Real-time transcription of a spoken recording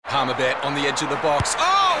Palmerbet on the edge of the box.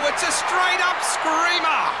 Oh, it's a straight-up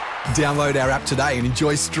screamer! Download our app today and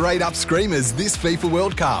enjoy straight-up screamers this FIFA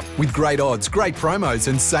World Cup with great odds, great promos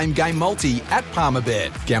and same-game multi at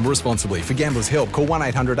Palmerbet. Gamble responsibly. For Gamblers' Help, call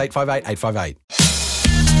 1-800-858-858.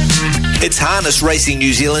 It's Harness Racing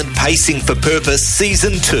New Zealand Pacing for Purpose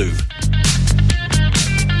Season 2.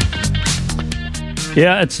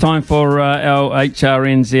 Yeah, it's time for our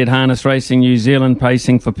HRNZ Harness Racing New Zealand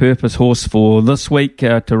Pacing for Purpose horse for this week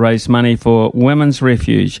to raise money for Women's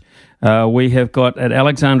Refuge. We have got at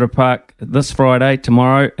Alexandra Park this Friday,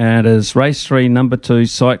 tomorrow, and it is race 3, number 2,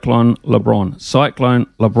 Cyclone LeBron. Cyclone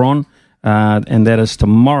LeBron, and that is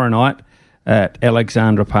tomorrow night at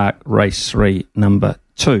Alexandra Park, race 3, number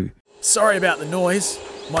 2. Sorry about the noise.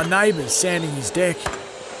 My neighbour's sanding his deck.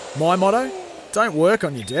 My motto? Don't work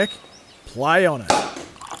on your deck. Play on it.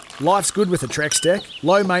 Life's good with a Trex deck.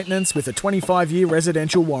 Low maintenance with a 25-year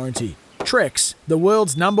residential warranty. Trex, the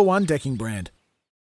world's #1 decking brand.